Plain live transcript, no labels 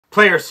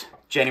Players,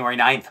 January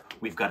 9th,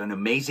 we've got an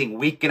amazing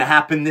week gonna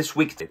happen this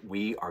week.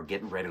 We are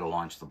getting ready to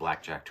launch the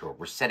Blackjack Tour.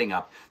 We're setting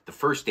up the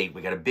first date.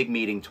 We got a big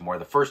meeting tomorrow.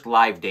 The first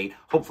live date,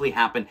 hopefully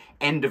happen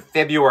end of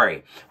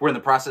February. We're in the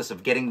process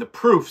of getting the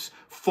proofs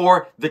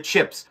for the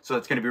chips. So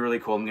that's gonna be really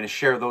cool. I'm gonna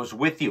share those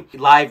with you.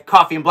 Live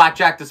coffee and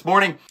blackjack this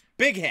morning.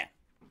 Big hand.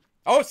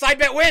 Oh, side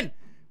bet win.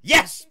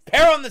 Yes,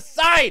 pair on the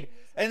side.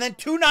 And then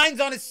 2 9s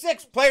on a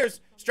 6.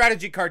 Players,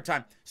 strategy card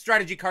time.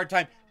 Strategy card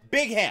time.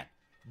 Big hand.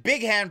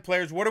 Big hand,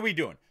 players. What are we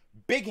doing?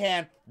 Big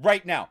hand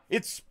right now.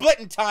 It's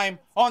splitting time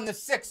on the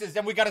 6s,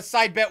 and we got a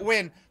side bet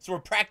win, so we're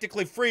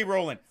practically free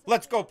rolling.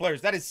 Let's go, players.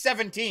 That is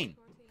 17,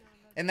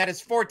 and that is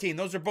 14.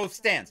 Those are both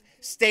stands.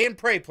 Stay and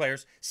pray,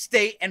 players.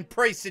 Stay and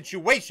pray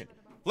situation.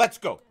 Let's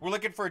go. We're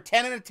looking for a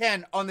 10 and a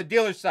 10 on the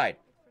dealer side.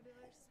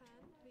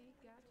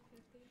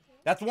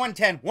 That's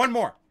 110. One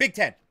more. Big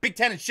 10. Big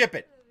 10 and ship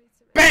it.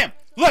 Bam!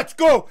 Let's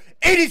go.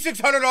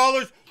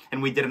 $8,600.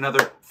 And we did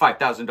another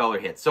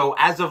 $5,000 hit. So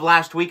as of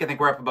last week, I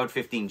think we're up about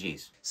 15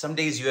 G's. Some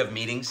days you have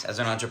meetings as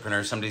an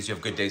entrepreneur. Some days you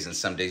have good days and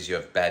some days you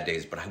have bad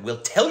days. But I will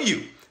tell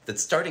you that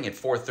starting at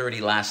 4:30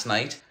 last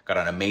night, got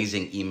an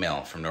amazing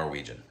email from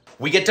Norwegian.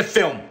 We get to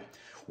film.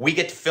 We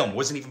get to film.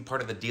 Wasn't even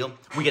part of the deal.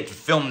 We get to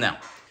film now.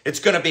 It's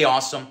going to be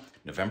awesome.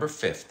 November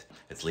 5th.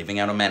 It's leaving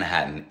out of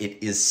Manhattan.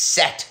 It is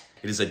set.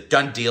 It is a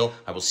done deal.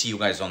 I will see you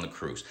guys on the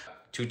cruise.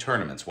 2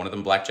 tournaments, one of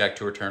them Blackjack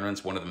Tour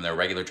tournaments, one of them their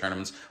regular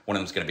tournaments, one of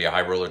them's gonna be a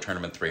high roller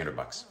tournament,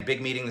 $300.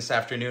 Big meeting this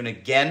afternoon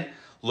again,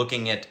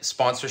 looking at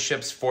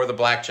sponsorships for the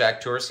Blackjack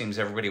Tour. Seems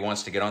everybody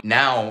wants to get on.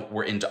 Now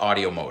we're into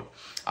audio mode.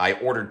 I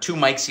ordered 2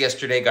 mics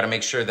yesterday. Got to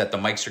make sure that the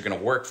mics are going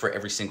to work for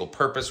every single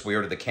purpose. We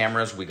ordered the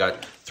cameras. We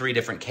got 3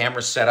 different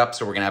cameras set up.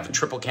 So we're going to have a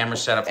triple camera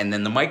setup and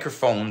then the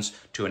microphones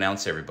to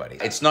announce everybody.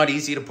 It's not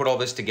easy to put all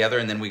this together.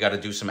 And then we got to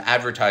do some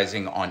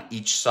advertising on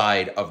each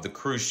side of the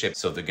cruise ship.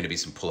 So there're going to be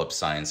some pull-up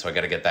signs. So I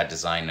got to get that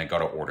designed and I got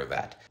to order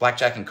that.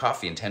 Blackjack and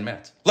coffee in 10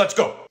 minutes. Let's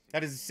go.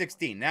 That is a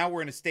 16. Now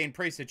we're in a stay and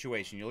pray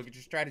situation. You look at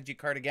your strategy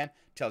card again.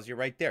 Tells you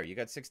right there. You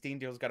got 16.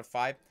 Dealer's got a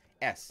 5.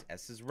 S.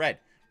 S is red.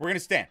 We're going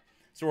to stand.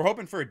 So we're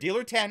hoping for a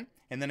dealer 10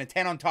 and then a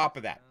 10 on top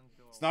of that.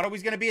 It's not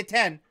always going to be a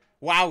 10.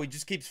 Wow, he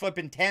just keeps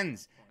flipping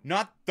 10s.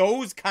 Not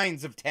those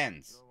kinds of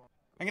 10s.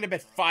 I'm going to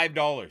bet $5.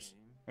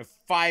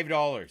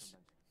 $5.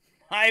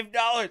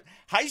 $5.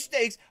 High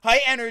stakes,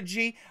 high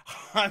energy.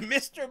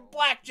 Mr.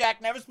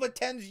 Blackjack, never split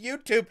 10s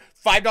YouTube.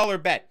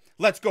 $5 bet.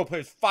 Let's go,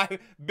 players. 5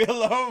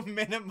 below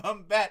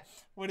minimum bet.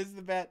 What is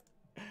the bet?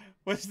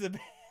 What's the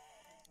bet?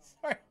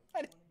 Sorry.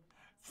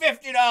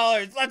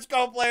 $50. Let's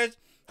go, players.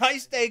 High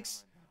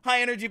stakes.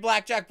 High energy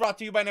blackjack brought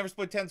to you by Never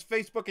Split 10's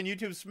Facebook and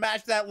YouTube.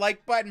 Smash that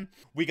like button.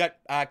 We got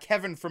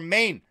Kevin from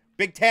Maine.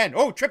 Big 10.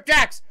 Oh, trip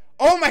jacks.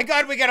 Oh my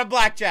God, we got a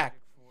blackjack.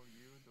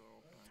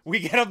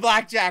 We get a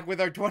blackjack with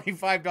our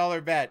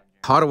 $25 bet.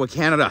 Ottawa,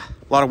 Canada.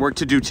 A lot of work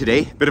to do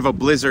today. Bit of a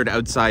blizzard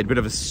outside, bit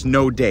of a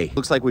snow day.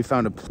 Looks like we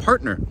found a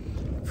partner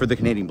for the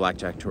Canadian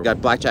Blackjack Tour. We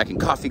got blackjack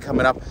and coffee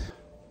coming up.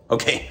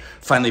 Okay,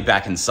 finally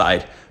back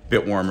inside.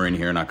 Bit warmer in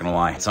here, not gonna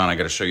lie. It's on, I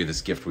gotta show you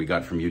this gift we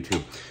got from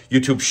YouTube.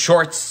 YouTube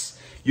Shorts.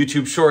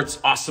 YouTube Shorts,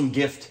 awesome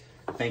gift.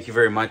 Thank you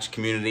very much,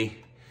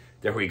 community.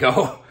 There we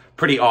go.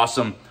 Pretty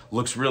awesome.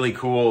 Looks really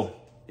cool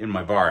in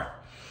my bar.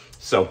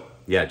 So,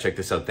 yeah, check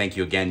this out. Thank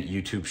you again,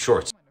 YouTube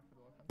Shorts.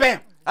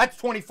 Bam! That's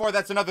 24.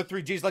 That's another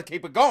 3 Gs. Let's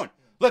keep it going.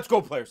 Let's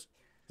go, players.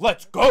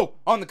 Let's go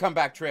on the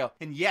comeback trail.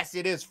 And yes,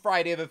 it is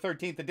Friday the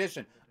 13th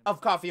edition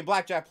of Coffee and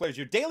Blackjack, players.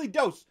 Your daily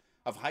dose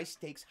of high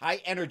stakes,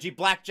 high energy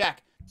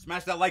blackjack.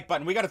 Smash that like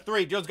button. We got a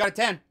 3. Joe's got a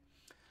 10.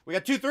 We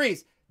got 2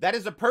 3s. That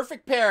is a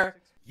perfect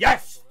pair.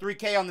 Yes!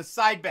 3K on the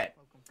side bet.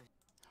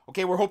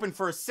 Okay, we're hoping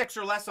for a 6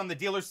 or less on the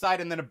dealer's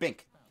side and then a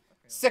bink.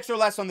 6 or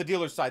less on the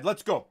dealer's side.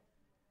 Let's go.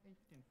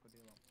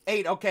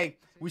 8, okay.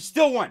 We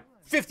still won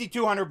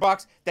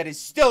 $5,200. That is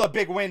still a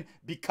big win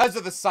because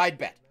of the side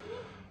bet.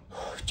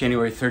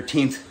 January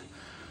 13th,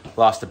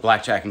 lost at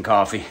Blackjack and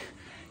Coffee.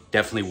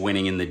 Definitely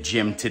winning in the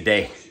gym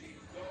today.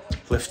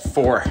 Lift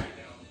 4,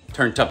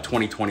 turned up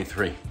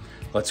 2023.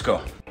 Let's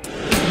go.